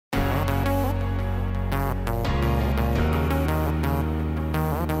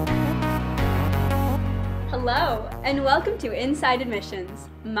Hello, and welcome to Inside Admissions.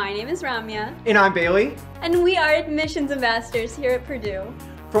 My name is Ramya. And I'm Bailey. And we are admissions ambassadors here at Purdue.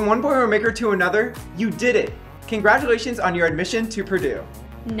 From one Boilermaker to another, you did it! Congratulations on your admission to Purdue.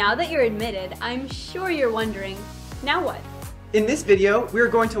 Now that you're admitted, I'm sure you're wondering, now what? In this video, we are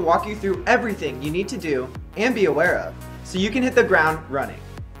going to walk you through everything you need to do and be aware of, so you can hit the ground running.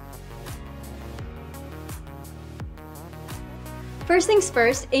 First things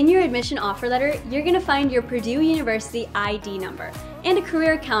first, in your admission offer letter, you're going to find your Purdue University ID number and a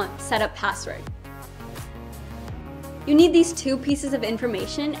career account setup password. You need these two pieces of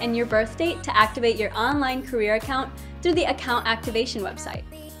information and your birth date to activate your online career account through the account activation website.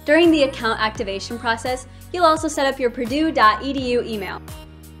 During the account activation process, you'll also set up your purdue.edu email.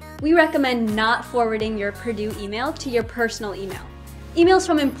 We recommend not forwarding your Purdue email to your personal email. Emails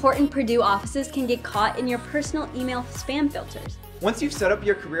from important Purdue offices can get caught in your personal email spam filters. Once you've set up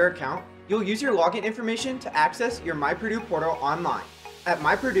your career account, you'll use your login information to access your My Purdue portal online at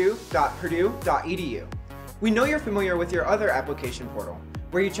mypurdue.purdue.edu. We know you're familiar with your other application portal,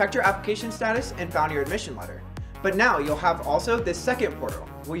 where you checked your application status and found your admission letter. But now you'll have also this second portal,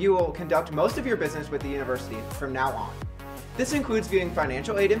 where you will conduct most of your business with the university from now on. This includes viewing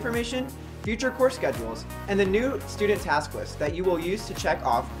financial aid information, future course schedules, and the new student task list that you will use to check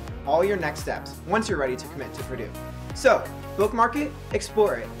off all your next steps once you're ready to commit to Purdue. So, bookmark it,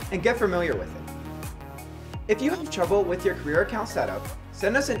 explore it, and get familiar with it. If you have trouble with your career account setup,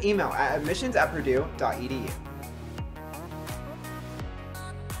 send us an email at admissions@purdue.edu.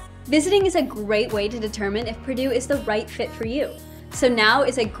 Visiting is a great way to determine if Purdue is the right fit for you. So now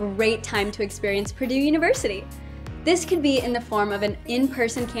is a great time to experience Purdue University. This could be in the form of an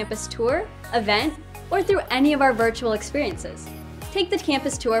in-person campus tour, event, or through any of our virtual experiences. Take the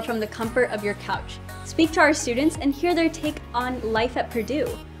campus tour from the comfort of your couch. Speak to our students and hear their take on life at Purdue.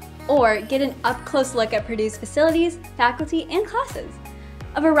 Or get an up-close look at Purdue's facilities, faculty, and classes.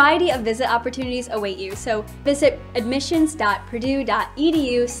 A variety of visit opportunities await you, so visit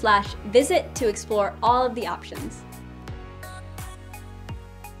admissions.purdue.edu/visit to explore all of the options.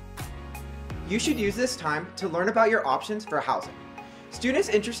 You should use this time to learn about your options for housing. Students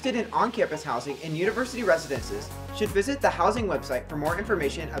interested in on-campus housing in university residences should visit the housing website for more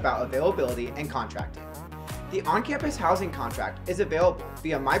information about availability and contracting. The on-campus housing contract is available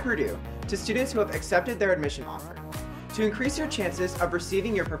via My Purdue to students who have accepted their admission offer. To increase your chances of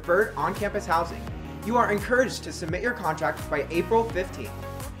receiving your preferred on-campus housing, you are encouraged to submit your contract by April 15th.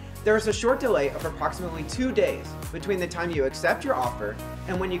 There is a short delay of approximately 2 days between the time you accept your offer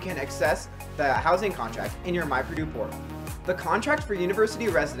and when you can access the housing contract in your My Purdue portal. The contract for university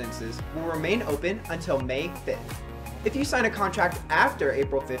residences will remain open until May 5th. If you sign a contract after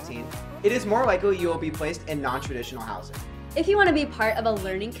April 15th, it is more likely you will be placed in non-traditional housing. If you want to be part of a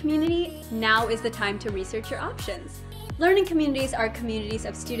learning community, now is the time to research your options. Learning communities are communities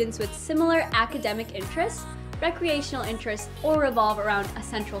of students with similar academic interests, recreational interests, or revolve around a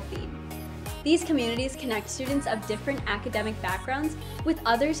central theme. These communities connect students of different academic backgrounds with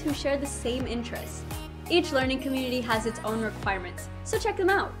others who share the same interests. Each learning community has its own requirements, so check them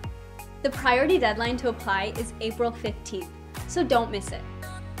out. The priority deadline to apply is April 15th, so don't miss it.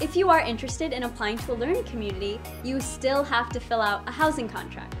 If you are interested in applying to a learning community, you still have to fill out a housing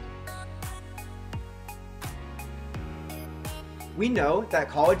contract. We know that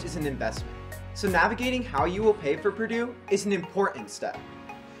college is an investment, so navigating how you will pay for Purdue is an important step.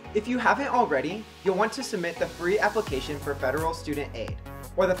 If you haven't already, you'll want to submit the free application for federal student aid,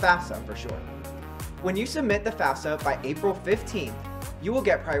 or the FAFSA for short. When you submit the FAFSA by April 15th, you will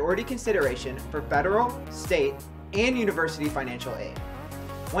get priority consideration for federal, state, and university financial aid.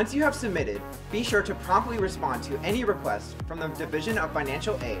 Once you have submitted, be sure to promptly respond to any requests from the Division of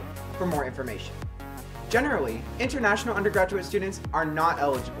Financial Aid for more information. Generally, international undergraduate students are not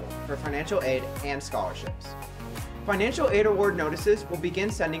eligible for financial aid and scholarships. Financial aid award notices will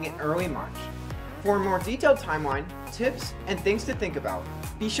begin sending in early March. For a more detailed timeline, tips, and things to think about,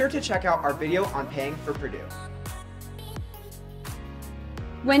 be sure to check out our video on paying for Purdue.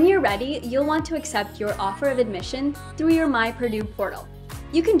 When you're ready, you'll want to accept your offer of admission through your My Purdue portal.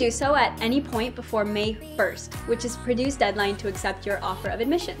 You can do so at any point before May 1st, which is Purdue's deadline to accept your offer of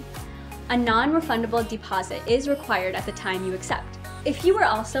admission. A non-refundable deposit is required at the time you accept. If you were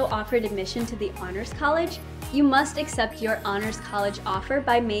also offered admission to the Honors College, you must accept your Honors College offer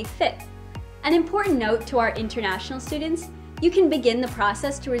by May 5th. An important note to our international students, you can begin the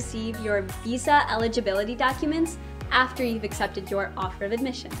process to receive your visa eligibility documents after you've accepted your offer of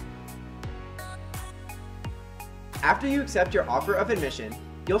admission. After you accept your offer of admission,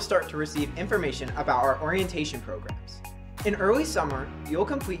 you'll start to receive information about our orientation programs. In early summer, you'll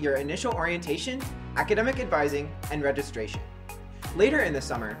complete your initial orientation academic advising, and registration. Later in the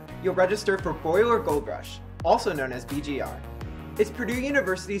summer, you'll register for Boiler Gold Rush, also known as BGR. It's Purdue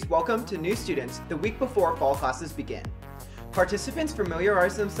University's welcome to new students the week before fall classes begin. Participants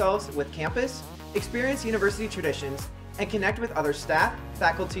familiarize themselves with campus, experience university traditions, and connect with other staff,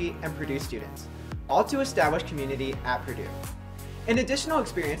 faculty, and Purdue students, all to establish community at Purdue. An additional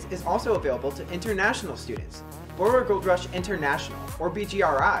experience is also available to international students. Boiler Gold Rush International, or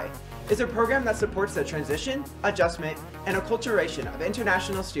BGRI, is a program that supports the transition, adjustment, and acculturation of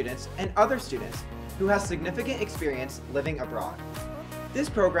international students and other students who have significant experience living abroad. This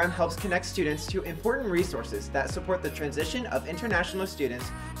program helps connect students to important resources that support the transition of international students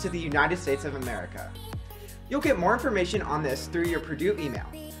to the United States of America. You'll get more information on this through your Purdue email,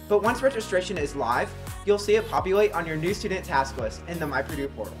 but once registration is live, you'll see it populate on your new student task list in the My Purdue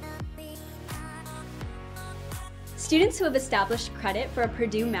portal. Students who have established credit for a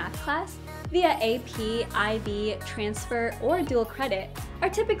Purdue math class via AP, IB, transfer, or dual credit are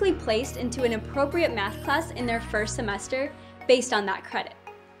typically placed into an appropriate math class in their first semester based on that credit.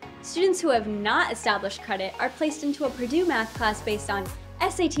 Students who have not established credit are placed into a Purdue math class based on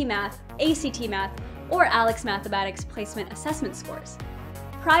SAT Math, ACT Math, or ALEKS Mathematics placement assessment scores.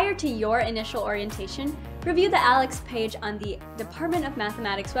 Prior to your initial orientation, review the ALEKS page on the Department of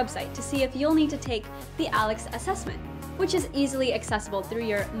Mathematics website to see if you'll need to take the ALEKS assessment, which is easily accessible through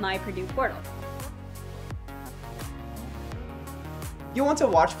your My Purdue portal. You'll want to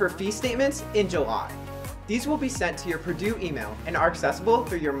watch for fee statements in July. These will be sent to your Purdue email and are accessible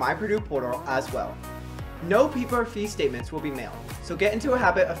through your My Purdue portal as well. No PPR fee statements will be mailed, so get into a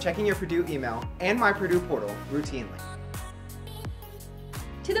habit of checking your Purdue email and My Purdue portal routinely.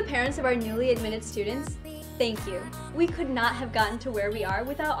 To the parents of our newly admitted students, thank you. We could not have gotten to where we are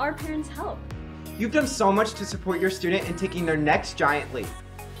without our parents' help. You've done so much to support your student in taking their next giant leap.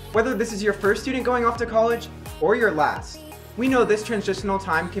 Whether this is your first student going off to college or your last, we know this transitional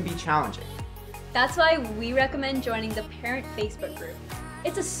time can be challenging. That's why we recommend joining the Parent Facebook group.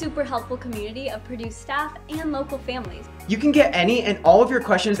 It's a super helpful community of Purdue staff and local families. You can get any and all of your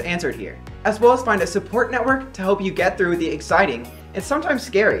questions answered here, as well as find a support network to help you get through the exciting and sometimes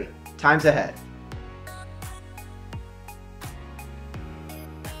scary times ahead.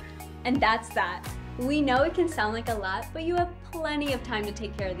 And that's that. We know it can sound like a lot, but you have plenty of time to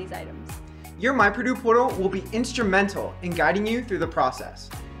take care of these items. Your My Purdue portal will be instrumental in guiding you through the process.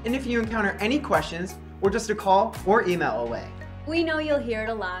 And if you encounter any questions, we're just a call or email away. We know you'll hear it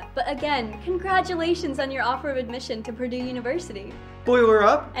a lot, but again, congratulations on your offer of admission to Purdue University. Boiler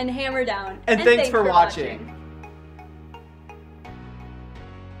up, and hammer down. and thanks for watching.